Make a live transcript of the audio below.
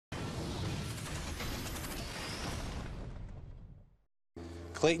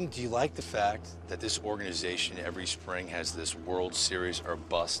Clayton, do you like the fact that this organization every spring has this World Series or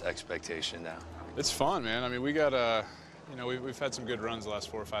bust expectation now? It's fun, man. I mean, we got we've had some good runs the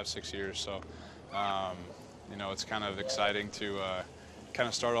last 4, 5, 6 years, so it's kind of exciting to kind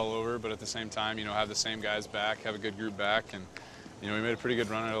of start all over, but at the same time, have the same guys back, have a good group back, and we made a pretty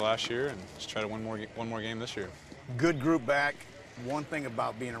good run at it last year, and just try to win one more game this year. Good group back. One thing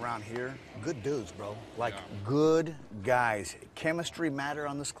about being around here, good dudes, bro. Like, yeah. Good guys. Chemistry matter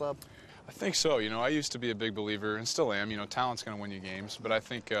on this club? I think so. I used to be a big believer, and still am. Talent's going to win you games, but I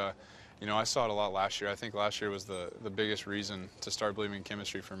think, I saw it a lot last year. I think last year was the biggest reason to start believing in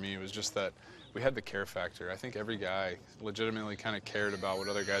chemistry for me. It was just that we had the care factor. I think every guy legitimately kind of cared about what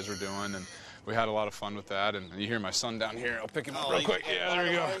other guys were doing, and we had a lot of fun with that. And you hear my son down here. I'll pick him up real quick. Yeah, there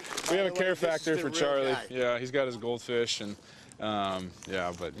we go. We have a care factor for Charlie. Yeah, he's got his goldfish, and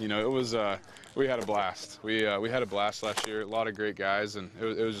but it was we had a blast. We had a blast last year. A lot of great guys, and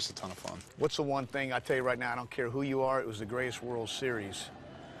it was just a ton of fun. What's the one thing I tell you right now? I don't care who you are. It was the greatest World Series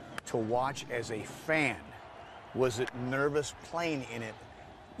to watch as a fan. Was it nervous playing in it,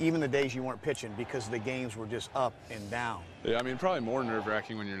 even the days you weren't pitching, because the games were just up and down? Yeah, I mean, probably more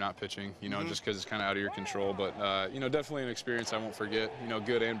nerve-wracking when you're not pitching, just because it's kind of out of your control. But, definitely an experience I won't forget,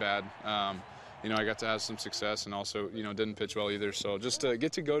 good and bad. I got to have some success and also, didn't pitch well either. So just to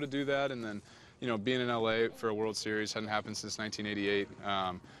get to go to do that, and then, being in LA for a World Series hadn't happened since 1988,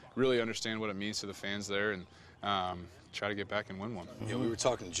 really understand what it means to the fans there, and try to get back and win one. We were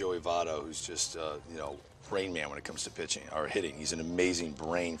talking to Joey Votto, who's just, Rain Man when it comes to pitching or hitting. He's an amazing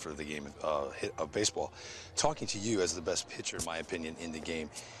brain for the game of baseball. Talking to you as the best pitcher, in my opinion, in the game,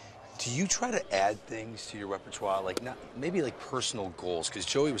 do you try to add things to your repertoire, maybe personal goals? Because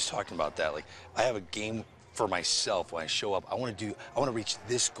Joey was talking about that. Like, I have a game for myself when I show up. I want to reach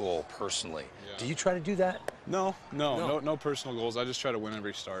this goal personally. Yeah. Do you try to do that? No personal goals. I just try to win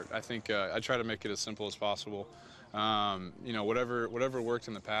every start. I think I try to make it as simple as possible. Whatever worked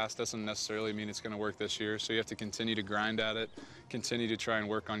in the past doesn't necessarily mean it's going to work this year. So you have to continue to grind at it, continue to try and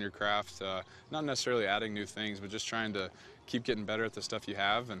work on your craft. Not necessarily adding new things, but just trying to keep getting better at the stuff you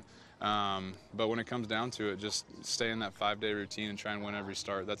have. And but when it comes down to it, just stay in that 5-day routine and try and win every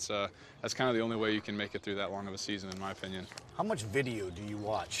start. That's kind of the only way you can make it through that long of a season, in my opinion. How much video do you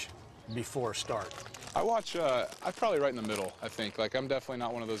watch before start? I watch. I'm probably right in the middle. I think. I'm definitely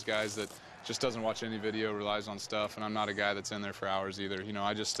not one of those guys that just doesn't watch any video, relies on stuff, and I'm not a guy that's in there for hours either.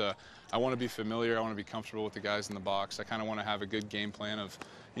 I just I want to be familiar. I want to be comfortable with the guys in the box. I kind of want to have a good game plan of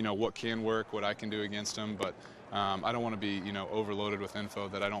what can work, what I can do against them, but I don't want to be overloaded with info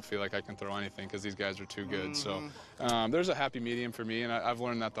that I don't feel like I can throw anything because these guys are too good. So there's a happy medium for me, and I've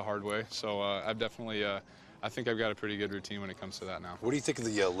learned that the hard way. So I've definitely I think I've got a pretty good routine when it comes to that now. What do you think of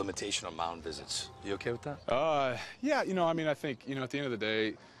the limitation on mound visits? You okay with that? Yeah, I mean, I think at the end of the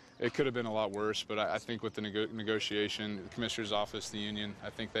day, it could have been a lot worse, but I think with the negotiation, the commissioner's office, the union, I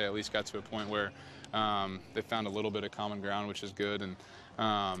think they at least got to a point where they found a little bit of common ground, which is good. And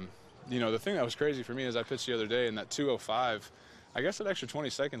the thing that was crazy for me is I pitched the other day, and that 205, I guess that extra 20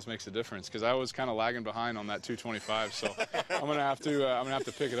 seconds makes a difference because I was kind of lagging behind on that 225. So I'm gonna have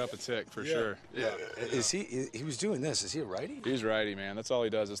to pick it up a tick for sure. Yeah. Is he was doing this? Is he a righty? He's righty, man. That's all he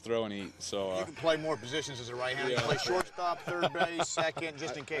does is throw and eat. So you can play more positions as a right hander. You play shortstop, third base, second,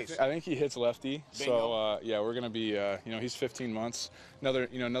 just in case. I think he hits lefty. Bingo. So we're gonna be he's 15 months.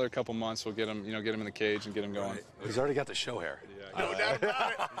 Another couple months we'll get him in the cage and get him going. Right. He's already got the show hair. Yeah. No doubt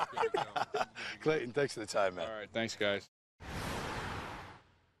about it. Clayton, thanks for the time, man. All right, thanks guys.